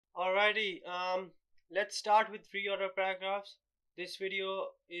Alrighty, let's start with reorder paragraphs. This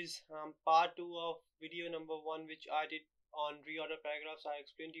video is part 2 of video number 1, which I did on reorder paragraphs. I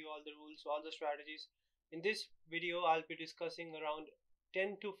explained to you all the rules, all the strategies. In this video, I'll be discussing around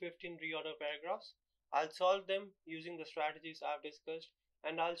 10 to 15 reorder paragraphs. I'll solve them using the strategies I've discussed,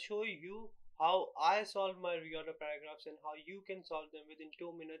 and I'll show you how I solve my reorder paragraphs and how you can solve them within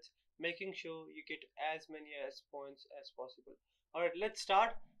 2 minutes, making sure you get as many points as possible. Alright, let's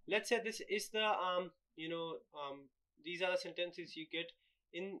start. Let's say this is the these are the sentences you get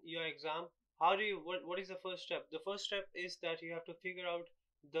in your exam. How do you what is the first step? The first step is that you have to figure out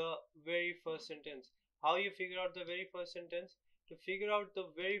the very first sentence. How you figure out the very first sentence? To figure out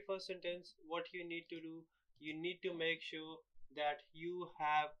the very first sentence, what you need to do, you need to make sure that you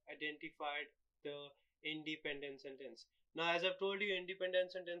have identified the independent sentence. Now, as I've told you,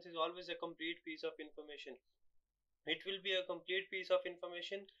 independent sentence is always a complete piece of information. It will be a complete piece of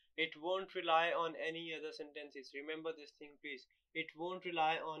information. It won't rely on any other sentences. Remember this thing, please. It won't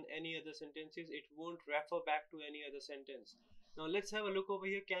rely on any other sentences. It won't refer back to any other sentence. Now let's have a look over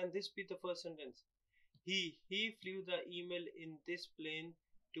here. Can this be the first sentence? He flew the email in this plane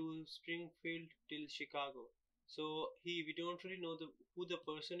to Springfield till Chicago. So we don't really know who the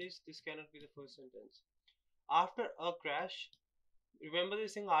person is. This cannot be the first sentence. After a crash, remember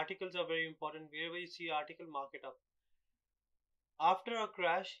this thing, articles are very important. Wherever you see article, mark it up. After a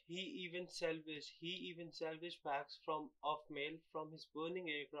crash, he even salvaged packs of mail from his burning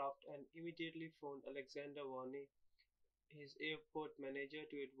aircraft and immediately phoned Alexander Varney, his airport manager,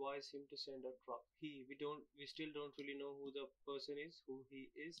 to advise him to send a truck. We still don't really know who the person is, who he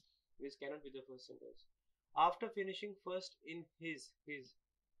is. This cannot be the first sentence. After finishing first in his.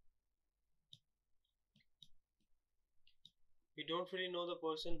 We don't really know the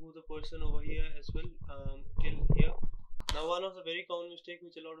person, who the person over here as well, till here. Now, one of the very common mistake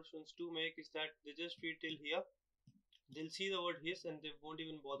which a lot of students do make is that they just read till here. They'll see the word his and they won't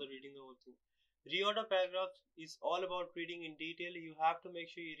even bother reading the whole thing. Reorder paragraphs is all about reading in detail. You have to make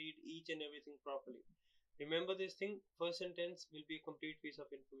sure you read each and everything properly. Remember this thing, first sentence will be a complete piece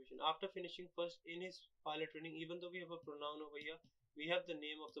of information. After finishing first in his pilot training, even though we have a pronoun over here, we have the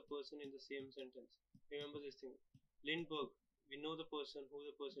name of the person in the same sentence. Remember this thing. Lindbergh, we know the person, who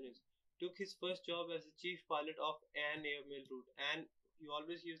the person is. Took his first job as the chief pilot of an airmail route. And you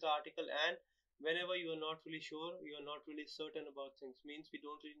always use the article "and" whenever you are not really sure, you are not really certain about things. Means we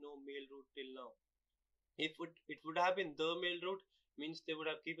don't really know mail route till now. If it would have been the mail route, means they would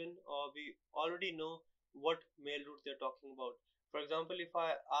have given, or we already know what mail route they're talking about. For example, if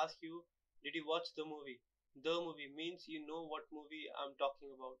I ask you, did you watch the movie? The movie means you know what movie I'm talking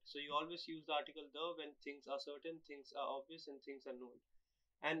about. So you always use the article the when things are certain, things are obvious, and things are known.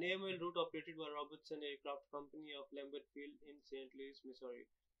 An airmail route operated by Robertson Aircraft Company of Lambert Field in St. Louis, Missouri.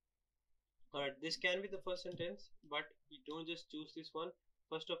 Alright, this can be the first sentence, but you don't just choose this one.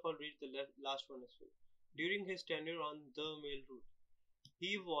 First of all, read the last one as well. During his tenure on the mail route,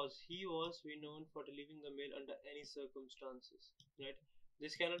 he was renowned for delivering the mail under any circumstances. Right?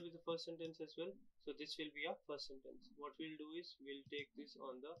 This cannot be the first sentence as well. So this will be our first sentence. What we'll do is we'll take this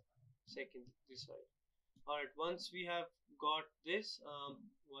on the second, this side. Alright, once we have got this,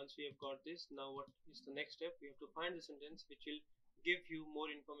 now what is the next step? We have to find the sentence which will give you more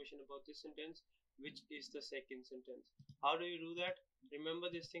information about this sentence, which is the second sentence. How do you do that?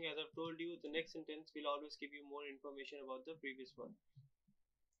 Remember this thing, as I've told you, the next sentence will always give you more information about the previous one.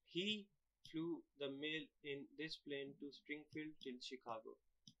 He flew the mail in this plane to Springfield till Chicago.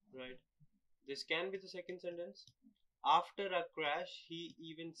 Right? This can be the second sentence. After a crash, he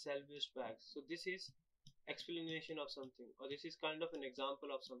even salvaged bags. So this is explanation of something, or this is kind of an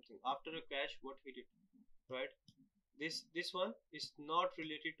example of something. After a crash, what he did. Right? This one is not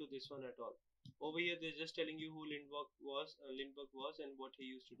related to this one at all. Over here they're just telling you who Lindbergh was and what he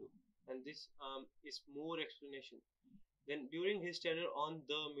used to do, and this is more explanation. Then during his tenure on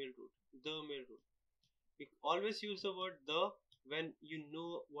the mail route, we always use the word the when you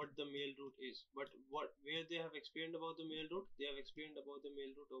know what the mail route is. But where they have explained about the mail route, they have explained about the mail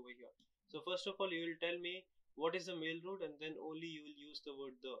route over here. So first of all, you will tell me what is the mail route, and then only you will use the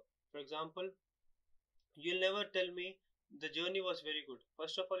word the. For example, you'll never tell me the journey was very good.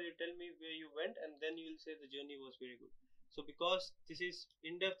 First of all, you tell me where you went, and then you will say the journey was very good. So because this is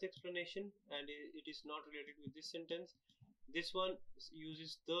in-depth explanation and it is not related with this sentence, this one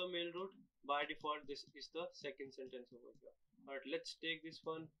uses the mail route. By default, this is the second sentence over here. Alright, let's take this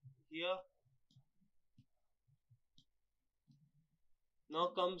one here.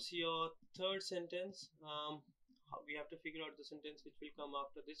 Now comes your third sentence. We have to figure out the sentence which will come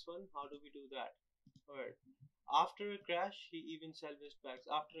after this one. How do we do that? Alright, After a crash, he even salvaged bags.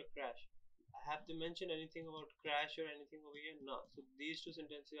 After a crash. Have they mentioned anything about crash or anything over here? No. So these two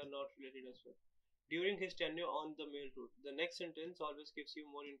sentences are not related as well. During his tenure on the mail route. The next sentence always gives you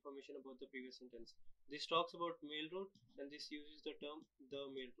more information about the previous sentence. This talks about mail route and this uses the term the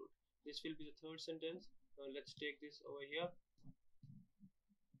mail route. This will be the third sentence. Now let's take this over here.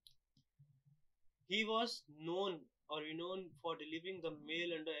 He was known or renowned for delivering the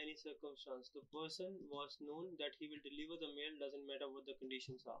mail under any circumstance. The person was known that he will deliver the mail, doesn't matter what the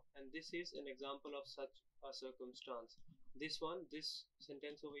conditions are. And this is an example of such a circumstance. This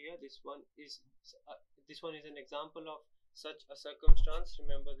sentence over here, this one is an example of such a circumstance.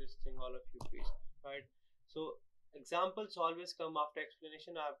 Remember this thing, all of you, please. Right? So examples always come after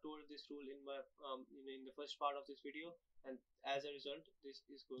explanation. I have told this rule in my in the first part of this video, and as a result, this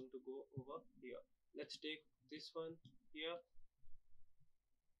is going to go over here. Let's take this one here.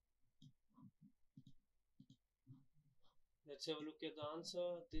 Let's have a look at the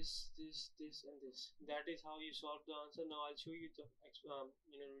answer. This, and this. That is how you solve the answer. Now I'll show you the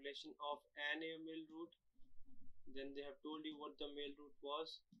relation of an mail route. Then they have told you what the mail route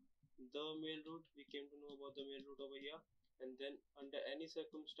was. The mail route, we came to know about the mail route over here. And then under any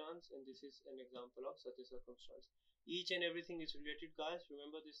circumstance, and this is an example of such a circumstance. Each and everything is related, guys.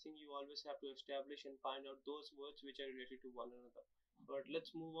 Remember this thing, you always have to establish and find out those words which are related to one another. But let's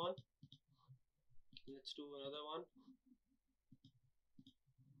move on. Let's do another one.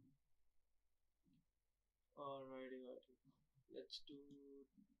 Alrighty. Let's do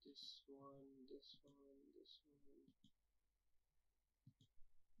this one. Which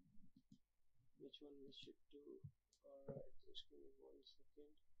one we should do? Alright, just give me 1 second.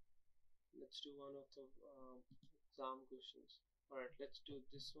 Let's do one of the exam questions. Alright, let's do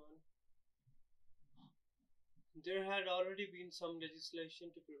this one. There had already been some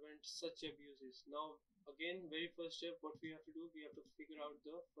legislation to prevent such abuses. Now again, very first step, what we have to do, we have to figure out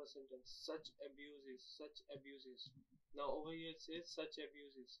the first sentence. Such abuses. Now over here it says such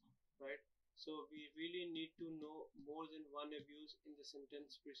abuses, right? So we really need to know more than one abuse in the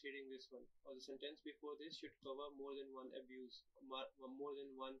sentence preceding this one, or the sentence before this should cover more than one abuse, more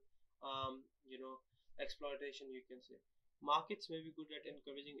than one exploitation, you can say. Markets may be good at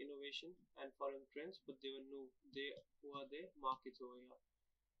encouraging innovation and following trends, but who are they? Markets over here.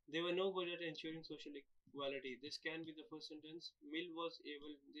 They were no good at ensuring social equality. This can be the first sentence. Mill was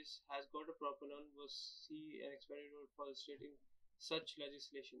able, this has got a proper noun, was see an expanded role for the state in such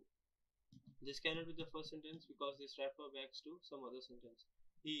legislation. This cannot be the first sentence because this refers back to some other sentence.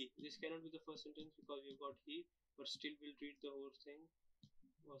 He, this cannot be the first sentence because we've got he, but still we'll read the whole thing.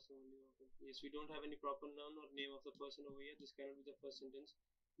 Yes, we don't have any proper noun or name of the person over here. This cannot be the first sentence.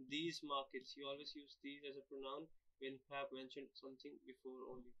 These markets, you always use these as a pronoun when you have mentioned something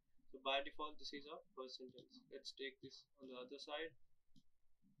before only. So by default, this is a first sentence. Let's take this on the other side.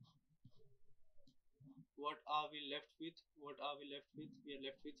 What are we left with? We are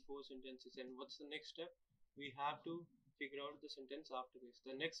left with 4 sentences. And what's the next step? We have to figure out the sentence after this.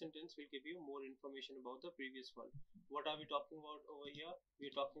 The next sentence will give you more information about the previous one. What are we talking about over here?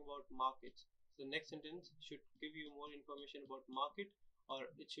 We are talking about markets. So the next sentence should give you more information about market, or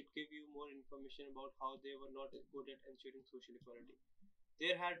it should give you more information about how they were not good at ensuring social equality.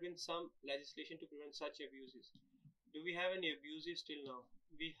 There had been some legislation to prevent such abuses. Do we have any abuses till now?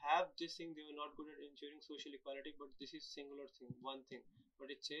 We have this thing, they were not good at ensuring social equality, but this is singular thing, one thing, but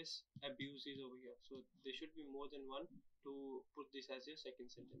it says abuses over here, so there should be more than one to put this as your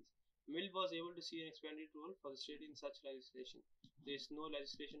second sentence. Mill was able to see an expanded role for the state in such legislation. There is no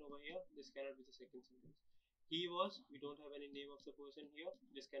legislation over here, this cannot be the second sentence. He was, we don't have any name of the person here,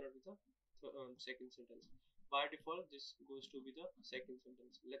 this cannot be the second sentence. By default, this goes to be the second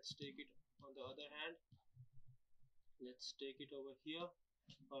sentence. Let's take it on the other hand. Let's take it over here.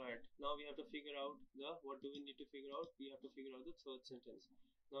 Alright, now we have to figure out what do we need to figure out? We have to figure out the third sentence.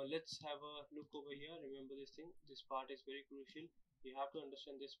 Now let's have a look over here. Remember this thing, this part is very crucial. You have to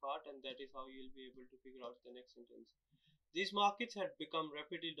understand this part, and that is how you'll be able to figure out the next sentence. These markets had become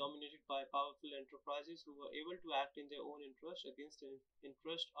rapidly dominated by powerful enterprises who were able to act in their own interest against the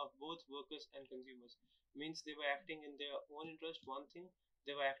interest of both workers and consumers. Means they were acting in their own interest, one thing,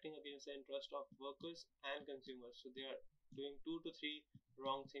 they were acting against the interest of workers and consumers. So they are doing 2 to 3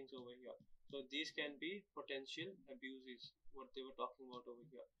 wrong things over here. So these can be potential abuses, what they were talking about over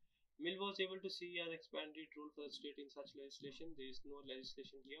here. Mill was able to see an expanded role for the state in such legislation. There is no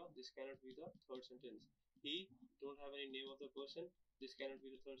legislation here. This cannot be the third sentence. He, don't have any name of the person. This cannot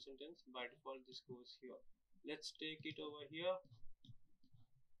be the third sentence. By default, this goes here. Let's take it over here.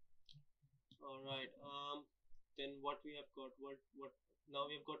 Alright, then what we have got, now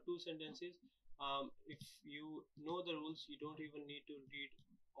we have got 2 sentences. If you know the rules, you don't even need to read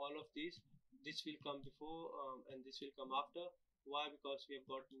all of these. This will come before and this will come after. Why? Because we have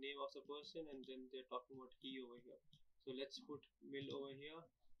got the name of the person and then they're talking about he over here. So let's put mill over here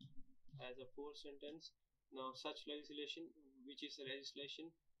as a 4 sentence. Now such legislation, which is a legislation,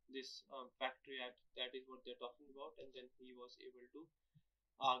 this Factory Act, that is what they're talking about, and then he was able to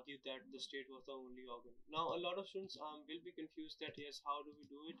argue that the state was the only organ. Now a lot of students will be confused that yes, how do we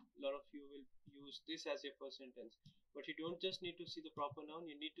do it? A lot of you will use this as your first sentence, but you don't just need to see the proper noun,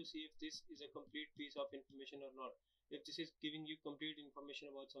 you need to see if this is a complete piece of information or not, if this is giving you complete information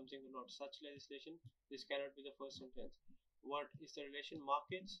about something or not. Such legislation, this cannot be the first sentence. What is the relation?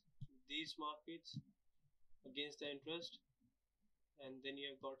 Markets, these markets against the interest, and then you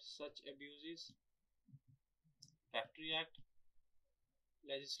have got such abuses, Factory Act,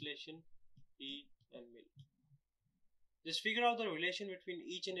 legislation, he and mill. Just figure out the relation between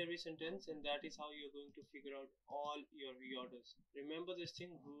each and every sentence, and that is how you're going to figure out all your reorders. Remember this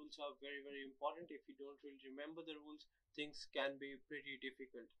thing, rules are very, very important. If you don't really remember the rules, things can be pretty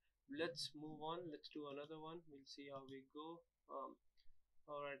difficult. Let's move on. Let's do another one. We'll see how we go.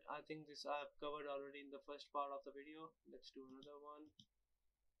 Alright, I think this I have covered already in the first part of the video. Let's do another one.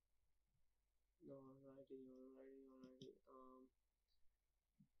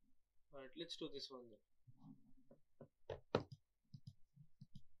 Alright, let's do this one then.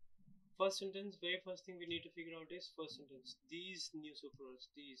 First sentence, very first thing we need to figure out is first sentence. These new superwords,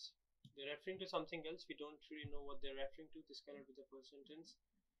 these, they're referring to something else. We don't really know what they're referring to. This cannot be the first sentence.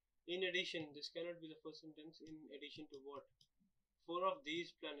 In addition, this cannot be the first sentence. In addition to what? 4 of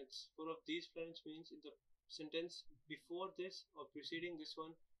these planets. 4 of these planets means in the sentence before this or preceding this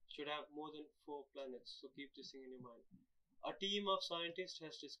one should have more than 4 planets. So keep this thing in your mind. A team of scientists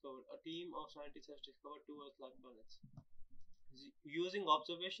has discovered. A team of scientists has discovered 2 Earth-like planets. Using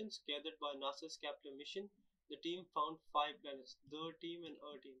observations gathered by NASA's Kepler mission, the team found 5 planets. The team and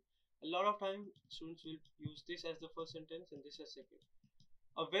a team. A lot of time students will use this as the first sentence and this as second.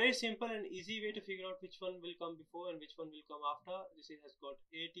 A very simple and easy way to figure out which one will come before and which one will come after. This has got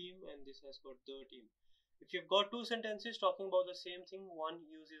a team and this has got the team. If you've got 2 sentences talking about the same thing, one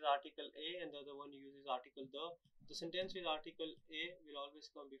uses article a and the other one uses article the sentence with article a will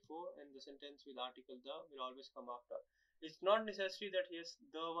always come before and the sentence with article the will always come after. It's not necessary that yes,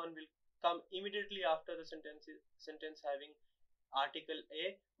 the one will come immediately after the sentence having article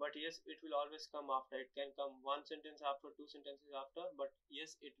a, but yes, it will always come after. It can come 1 sentence after, 2 sentences after, but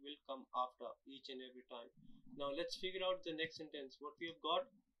yes, it will come after each and every time. Now let's figure out the next sentence. What we have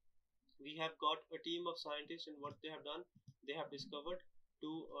got a team of scientists, and what they have done, they have discovered 2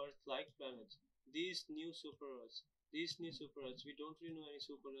 Earth-like planets. These new super Earths, we don't really know any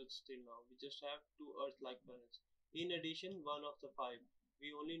super Earths till now. We just have 2 Earth-like planets. In addition, 1 of the 5,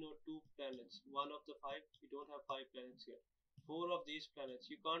 we only know 2 planets. 1 of the 5, we don't have 5 planets here. 4 of these planets,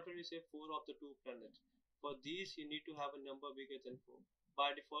 you can't really say 4 of the 2 planets. For these, you need to have a number bigger than 4.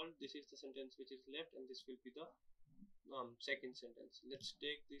 By default, this is the sentence which is left, and this will be the second sentence. Let's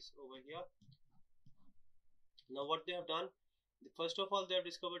take this over here. Now what they have done, first of all, they have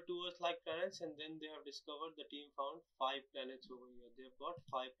discovered 2 Earth-like planets, and then they have discovered, the team found 5 planets over here. They have got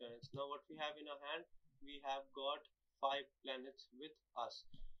 5 planets. Now what we have in our hand, we have got 5 planets with us.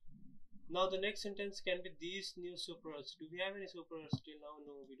 Now the next sentence can be these new super Earths. Do we have any super Earths till now?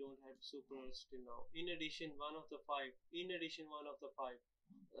 No, we don't have super Earths till now. In addition, 1 of the 5. In addition, 1 of the 5.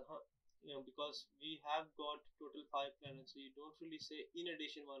 Because we have got total 5 planets, so you don't really say in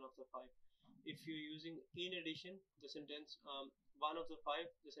addition 1 of the 5. If you're using in addition, the sentence 1 of the 5,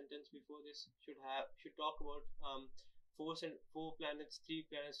 the sentence before this should talk about 4 planets, 3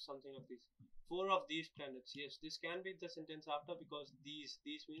 planets, something like this. 4 of these planets. Yes, this can be the sentence after, because these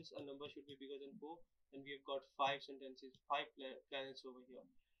means a number should be bigger than 4, and we have got 5 sentences, 5 planets over here.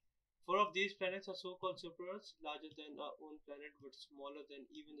 4 of these planets are so-called super Earths, larger than our own planet but smaller than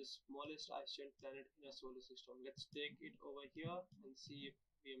even the smallest ice giant planet in our solar system. Let's take it over here and see if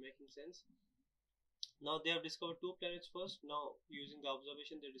we are making sense. Now they have discovered 2 planets first. Now using the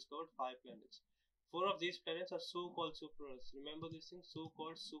observation, they discovered 5 planets. 4 of these planets are so-called super Earths. Remember this thing,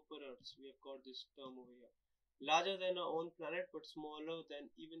 so-called super Earths. We have got this term over here. Larger than our own planet but smaller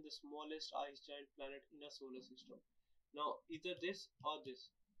than even the smallest ice giant planet in our solar system. Now either this or this.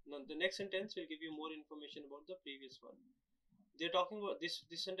 Now the next sentence will give you more information about the previous one. They're talking about this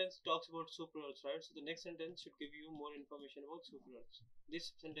sentence talks about super Earths, right? So the next sentence should give you more information about super Earths.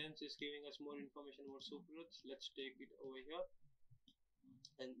 This sentence is giving us more information about super Earths. Let's take it over here,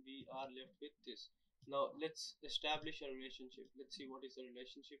 and we are left with this. Now let's establish a relationship. Let's see what is the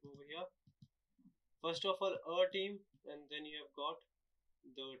relationship over here. First of all, a team, and then you have got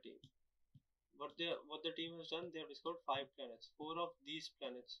the team. what the team has done, they have discovered 5 planets. 4 of these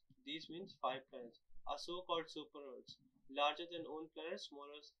planets, these means 5 planets, are so-called super Earths, larger than own planets,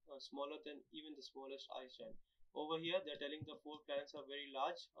 smaller than even the smallest ice giant. Over here, they're telling the 4 planets are very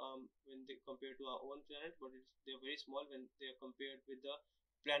large when they compare to our own planet, but they're very small when they are compared with the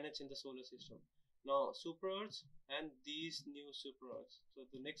planets in the solar system. Now, super Earths and these new super Earths. So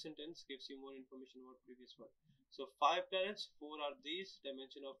the next sentence gives you more information about previous one. So 5 planets, 4 are these,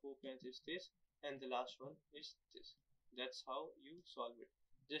 dimension of 4 planets is this, and the last one is this. That's how you solve it.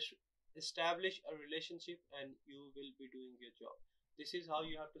 Just establish a relationship and you will be doing your job. This is how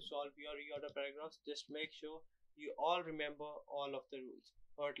you have to solve your reorder paragraphs. Just make sure you all remember all of the rules.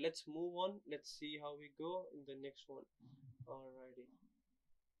 Alright, let's move on. Let's see how we go in the next one. Alrighty.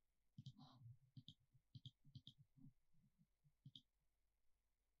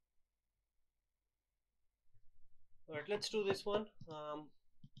 Alright, let's do this one.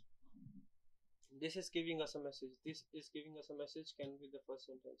 This is giving us a message. This is giving us a message can be the first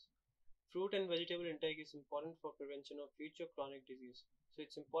sentence. Fruit and vegetable intake is important for prevention of future chronic disease. So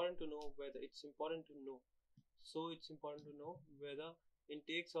it's important to know whether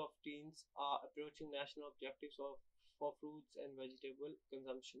intakes of teens are approaching national objectives for fruits and vegetable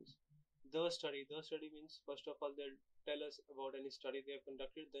consumptions. The study means first of all they'll tell us about any study they have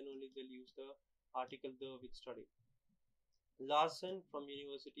conducted, then only they'll use the article the with study. Larson from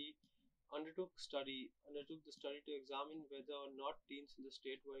university undertook the study to examine whether or not teens in the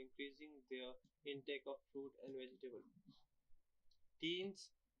state were increasing their intake of fruit and vegetable.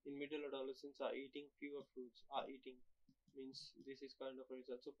 Teens in middle adolescence are eating fewer fruits. Means this is kind of a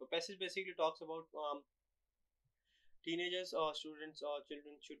result. So passage basically talks about teenagers or students or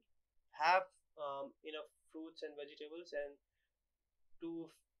children should have enough fruits and vegetables, and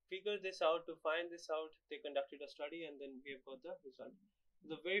to figure this out, to find this out, they conducted a study and then we have got the result.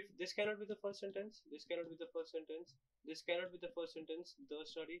 This cannot be the first sentence, this cannot be the first sentence, this cannot be the first sentence, the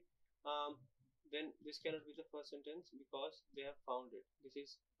study, then this cannot be the first sentence because they have found it. This is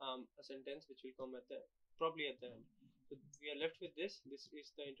a sentence which will come probably at the end. So we are left with this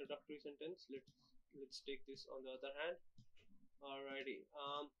is the introductory sentence. Let's take this on the other hand. Alrighty.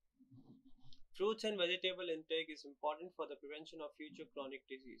 Fruits and vegetable intake is important for the prevention of future chronic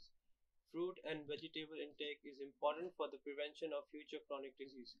disease. Fruit and vegetable intake is important for the prevention of future chronic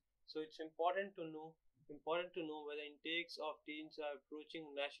disease. So it's important to know whether intakes of teens are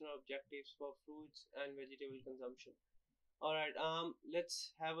approaching national objectives for fruits and vegetable consumption. Alright,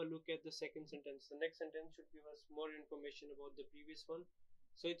 let's have a look at the second sentence. The next sentence should give us more information about the previous one.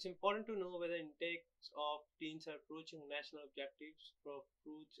 So it's important to know whether intakes of teens are approaching national objectives for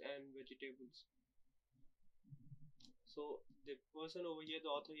fruits and vegetables. So the person over here,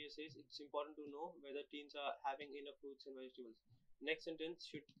 the author here says it's important to know whether teens are having enough fruits and vegetables. Next sentence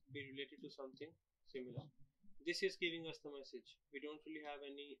should be related to something similar. This is giving us the message. We don't really have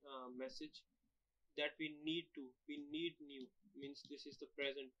any message that we need new, means this is the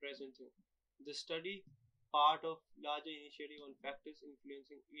present thing. The study part of larger initiative on factors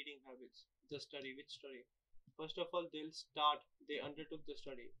influencing eating habits. The study, which study? First of all, they undertook the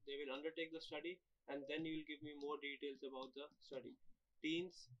study. They will undertake the study and then you will give me more details about the study.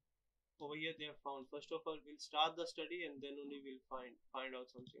 Teens over here, they have found. First of all, we'll start the study and then only we'll find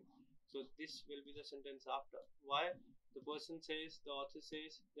out something. So this will be the sentence after. Why? The author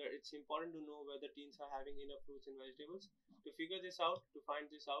says that it's important to know whether teens are having enough fruits and vegetables. To figure this out, to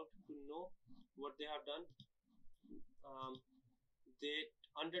find this out, to know what they have done, they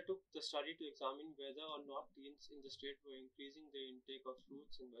undertook the study to examine whether or not teens in the state were increasing their intake of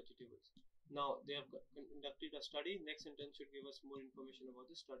fruits and vegetables. Now they have conducted a study. Next sentence should give us more information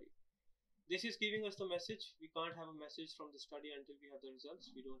about the study. This is giving us the message. We can't have a message from the study until we have the results.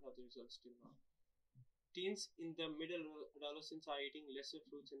 We don't have the results till now. Teens in the middle adolescence are eating lesser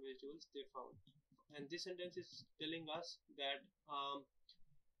fruits and vegetables, they found. And this sentence is telling us that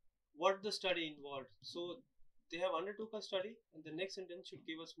what the study involved. So they have undertook a study, and the next sentence should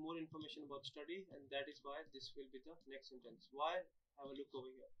give us more information about study, and that is why this will be the next sentence. Why? Have a look over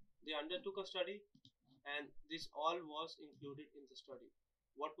here. They undertook a study and this all was included in the study.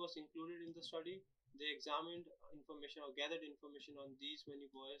 What was included in the study? They examined information or gathered information on these many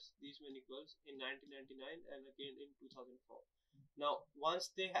boys, these many girls in 1999 and again in 2004. Now, once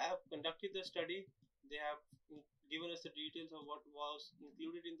they have conducted the study, they have given us the details of what was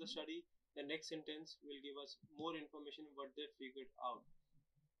included in the study. The next sentence will give us more information what they figured out.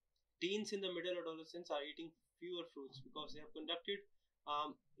 Teens in the middle adolescence are eating fewer fruits because they have conducted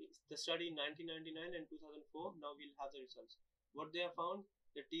the study in 1999 and 2004. Now we'll have the results. What they have found,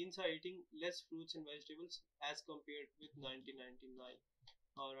 the teens are eating less fruits and vegetables as compared with 1999.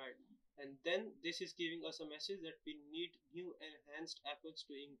 Alright, and then this is giving us a message that we need new enhanced efforts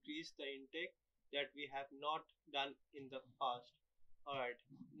to increase the intake that we have not done in the past. Alright,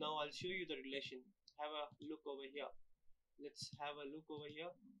 now I'll show you the relation. Have a look over here. Let's have a look over here.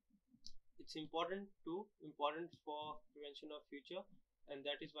 It's important for prevention of future, and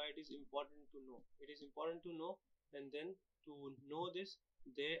that is why it is important to know. It is important to know, and then to know this,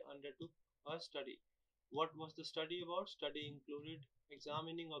 they undertook a study. What was the study about? Study included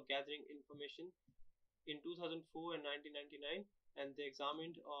examining or gathering information in 2004 and 1999, and they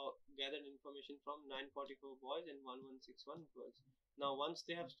examined or gathered information from 944 boys and 1161 girls. Now once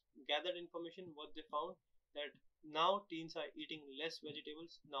they have gathered information, what they found that now teens are eating less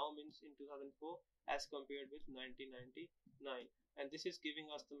vegetables now means in 2004 as compared with 1999, and this is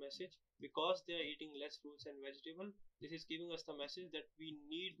giving us the message, because they are eating less fruits and vegetable, this is giving us the message that we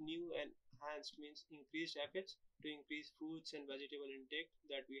need new and enhanced means increased efforts to increase fruits and vegetable intake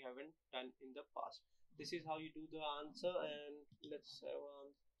that we haven't done in the past. This is how you do the answer, and let's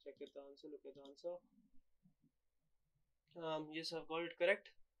check at the answer. Look at the answer. Yes, I've got it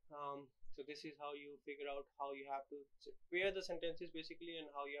correct. So this is how you figure out how you have to pair the sentences basically, and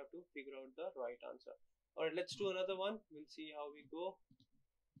how you have to figure out the right answer. Alright, let's do another one. We'll see how we go.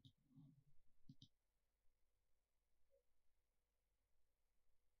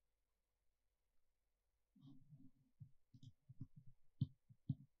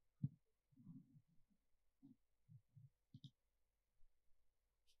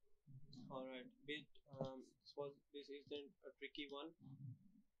 Alright, this isn't a tricky one.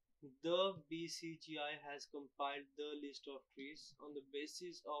 The 𝗙𝗵𝘂𝗃𝗲𝗏 has compiled the list of trees on the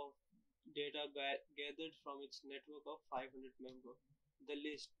basis of data gathered from its network of 500 members. The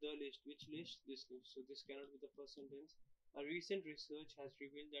list, which list? This list. So this cannot be the first sentence. A recent research has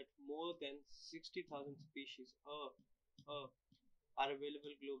revealed that more than 60,000 species are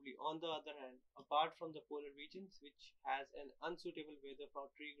available globally. On the other hand, apart from the polar regions, which has an unsuitable weather for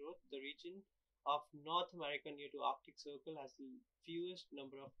tree growth, the region of North America near to Arctic Circle has the fewest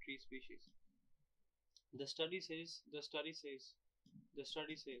number of tree species. The study says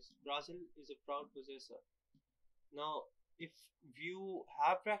Brazil is a proud possessor. Now, if you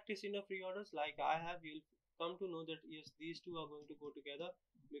have practiced enough reorders like I have, you'll come to know that yes, these two are going to go together,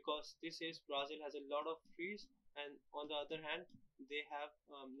 because this says Brazil has a lot of trees, and on the other hand, they have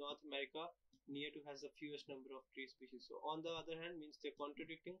North America near to has the fewest number of tree species. So on the other hand means they're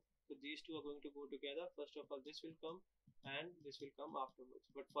contradicting. So these two are going to go together. First of all, this will come and this will come afterwards.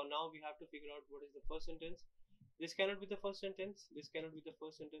 But for now, we have to figure out what is the first sentence. This cannot be the first sentence. This cannot be the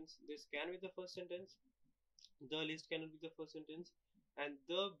first sentence. This can be the first sentence. The list cannot be the first sentence. And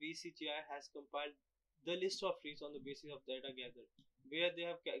the 𝗙𝗃𝗃𝗏 has compiled the list of trees on the basis of data gathered. Where they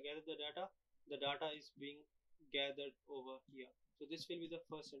have gathered the data is being gathered over here. So this will be the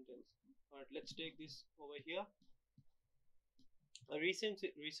first sentence. Alright, let's take this over here. A recent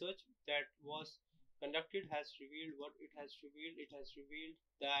research that was conducted has revealed what it has revealed. It has revealed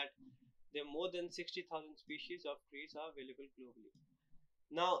that there are more than 60,000 species of trees are available globally.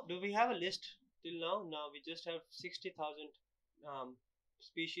 Now, do we have a list till now? Now we just have 60,000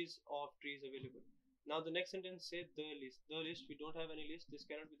 species of trees available. Now the next sentence says the list. The list, we don't have any list. This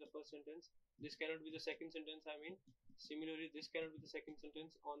cannot be the first sentence. This cannot be the second sentence, I mean. Similarly, this cannot be the second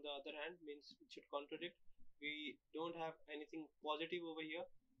sentence. On the other hand, means it should contradict. We don't have anything positive over here.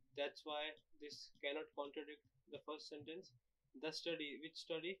 That's why this cannot contradict the first sentence. The study, which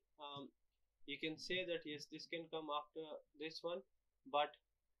study? You can say that yes, this can come after this one, but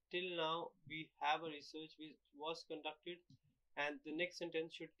till now we have a research which was conducted, and the next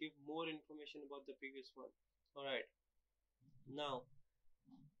sentence should give more information about the previous one. Alright, now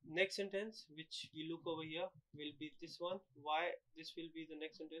next sentence which we look over here will be this one. Why this will be the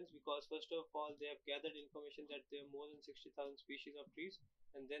next sentence? Because first of all, they have gathered information that there are more than 60,000 species of trees,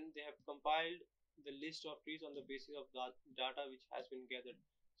 and then they have compiled the list of trees on the basis of data which has been gathered.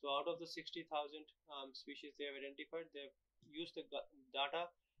 So out of the 60,000 species they have identified, they have used the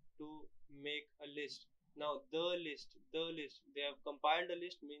data to make a list. Now the list, they have compiled a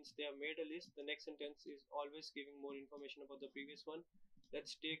list means they have made a list. The next sentence is always giving more information about the previous one.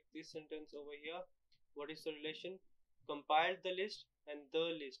 Let's take this sentence over here. What is the relation? Compiled the list, and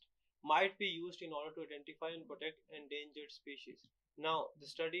the list might be used in order to identify and protect endangered species. Now the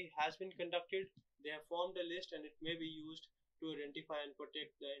study has been conducted. They have formed a list, and it may be used to identify and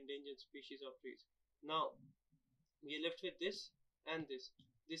protect the endangered species of trees. Now we are left with this and this.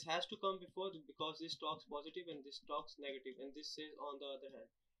 This has to come before, because this talks positive and this talks negative, and this says on the other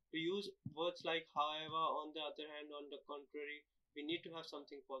hand. To use words like however, on the other hand, on the contrary, we need to have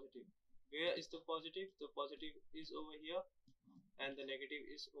something positive. Where is the positive? The positive is over here and the negative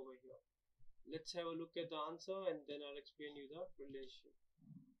is over here. let's have a look at the answer and then I'll explain you the relation.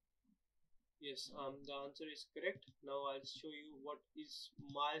 Yes, the answer is correct. Now I'll show you what is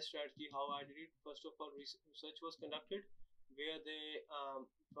my strategy, how I did it. First of all, research was conducted where they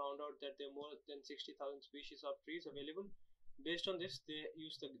found out that there are more than 60,000 species of trees available. Based on this, they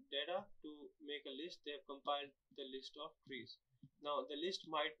used the data to make a list. They have compiled the list of trees. Now the list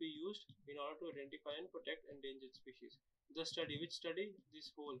might be used in order to identify and protect endangered species. The study, which study? This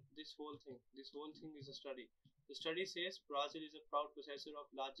whole thing is a study. The study says Brazil is a proud possessor of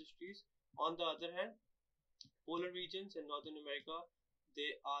largest trees. On the other hand, polar regions in Northern America,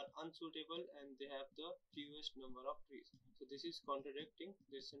 they are unsuitable and they have the fewest number of trees. So this is contradicting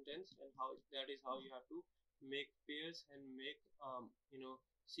this sentence, and how that is how you have to make pairs and make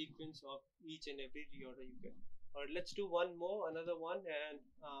sequence of each and every reorder you get. Alright, let's do another one, and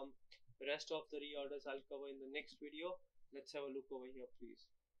the rest of the reorders I'll cover in the next video. Let's have a look over here, please.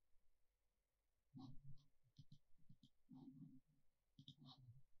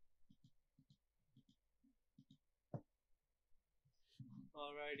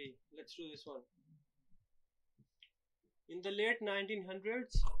 Alrighty, let's do this one. In the late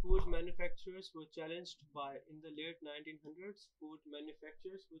 1900s, food manufacturers were challenged by the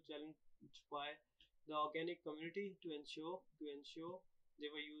organic community to ensure they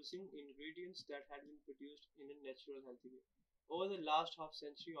were using ingredients that had been produced in a natural, healthy way. Over the last half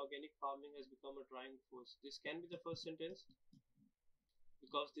century, organic farming has become a driving force. This can be the first sentence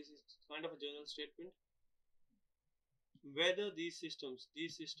because this is kind of a general statement. Whether these systems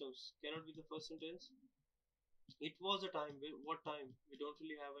cannot be the first sentence. It was a time. What time? We don't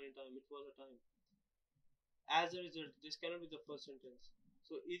really have any time. It was a time. As a result, this cannot be the first sentence.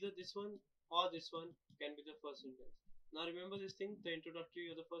 So either this one or this one can be the first sentence. Now remember this thing, the introductory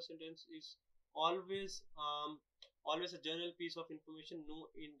or the first sentence is always a general piece of information, no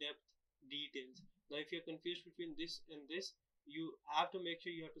in-depth details. Now if you're confused between this and this, you have to make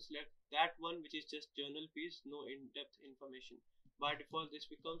sure you have to select that one which is just journal piece, no in-depth information. By default, this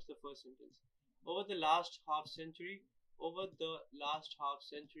becomes the first sentence. Over the last half century,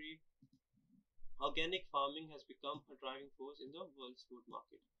 organic farming has become a driving force in the world's food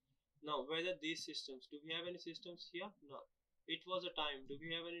market. Now, whether these systems, do we have any systems here? No. It was a time. Do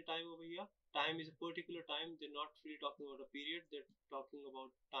we have any time over here? Time is a particular time. They're not really talking about a period. They're talking about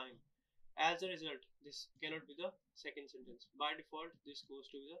time. As a result, this cannot be the second sentence. By default, this goes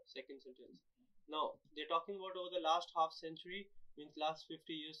to the second sentence. Now, they're talking about over the last half century, means last 50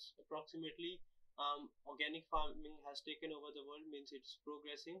 years approximately. Organic farming has taken over the world, means it's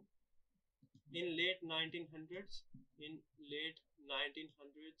progressing. In late 1900s,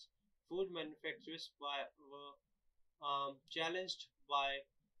 food manufacturers were challenged by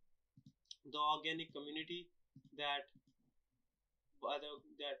the organic community that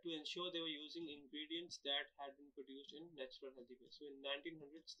to ensure they were using ingredients that had been produced in natural, healthy ways. So in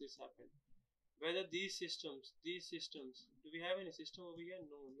 1900s, this happened. Whether these systems, do we have any system over here?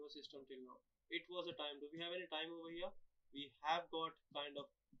 No system till now. It was a time. Do we have any time over here? We have got kind of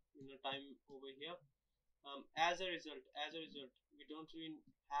time over here. As a result, we don't really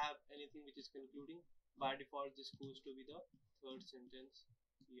have anything which is concluding. By default, this goes to be the third sentence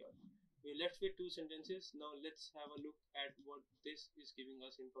here. We're left with two sentences. Now let's have a look at what this is giving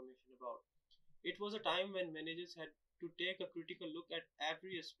us information about. It was a time when managers had to take a critical look at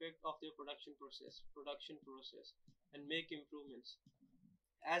every aspect of their production process and make improvements.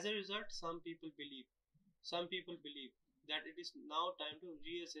 As a result, some people believe that it is now time to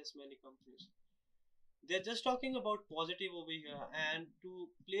reassess many companies. They're just talking about positive over here, and to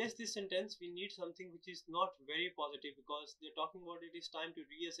place this sentence we need something which is not very positive, because they're talking about it is time to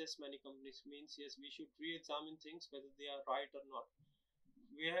reassess many companies, means yes, we should re-examine things whether they are right or not.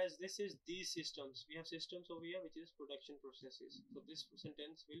 Whereas this is these systems, we have systems over here which is production processes. So this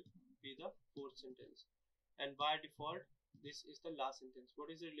sentence will be the fourth sentence, and by default this is the last sentence. What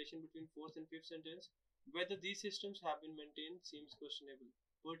is the relation between fourth and fifth sentence? Whether these systems have been maintained seems questionable,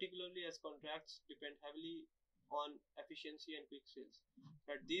 particularly as contracts depend heavily on efficiency and quick sales.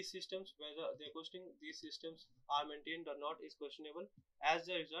 That these systems, whether they're questioning these systems are maintained or not, is questionable. As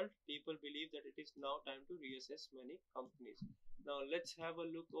a result, people believe that it is now time to reassess many companies. Now let's have a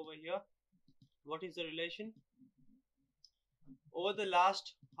look over here. What is the relation? Over the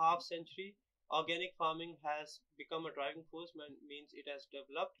last half century, organic farming has become a driving force, means it has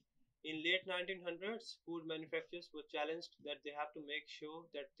developed. In late 1900s, food manufacturers were challenged that they have to make sure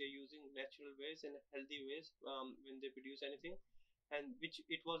that they're using natural ways and healthy ways when they produce anything, and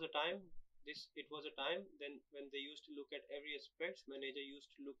it was a time then when they used to look at every aspect. Manager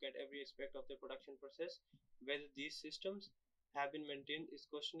used to look at every aspect of the production process. Whether these systems have been maintained is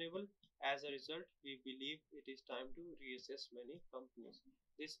questionable. As a result, we believe it is time to reassess many companies.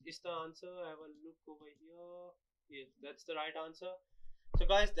 This is the answer. I have a look over here. Yes, that's the right answer. So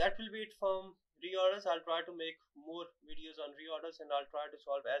guys, that will be it from reorders. I'll try to make more videos on reorders and I'll try to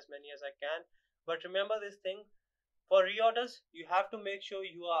solve as many as I can. But remember this thing, for reorders, you have to make sure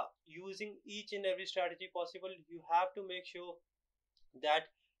you are using each and every strategy possible. You have to make sure that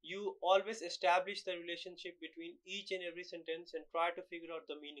you always establish the relationship between each and every sentence and try to figure out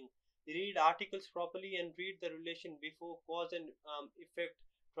the meaning. Read articles properly and read the relation before cause and effect.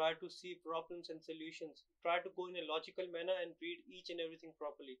 Try to see problems and solutions. Try to go in a logical manner and read each and everything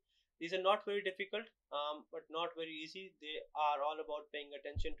properly. These are not very difficult, but not very easy. They are all about paying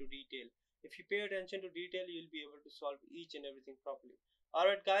attention to detail. If you pay attention to detail, you'll be able to solve each and everything properly.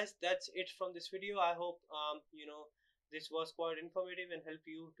 Alright guys, that's it from this video. I hope this was quite informative and help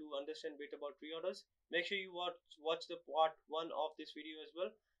you to understand a bit about reorders. Make sure you watch the part 1 of this video as well.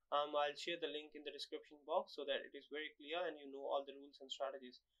 I'll share the link in the description box so that it is very clear and you know all the rules and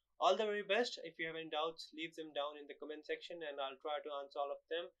strategies. All the very best. If you have any doubts, leave them down in the comment section and I'll try to answer all of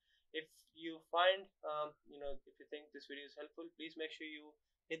them. If you find if you think this video is helpful, please make sure you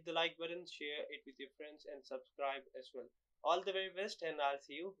hit the like button, share it with your friends and subscribe as well. All the very best and I'll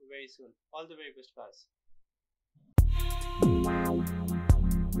see you very soon. All the very best guys.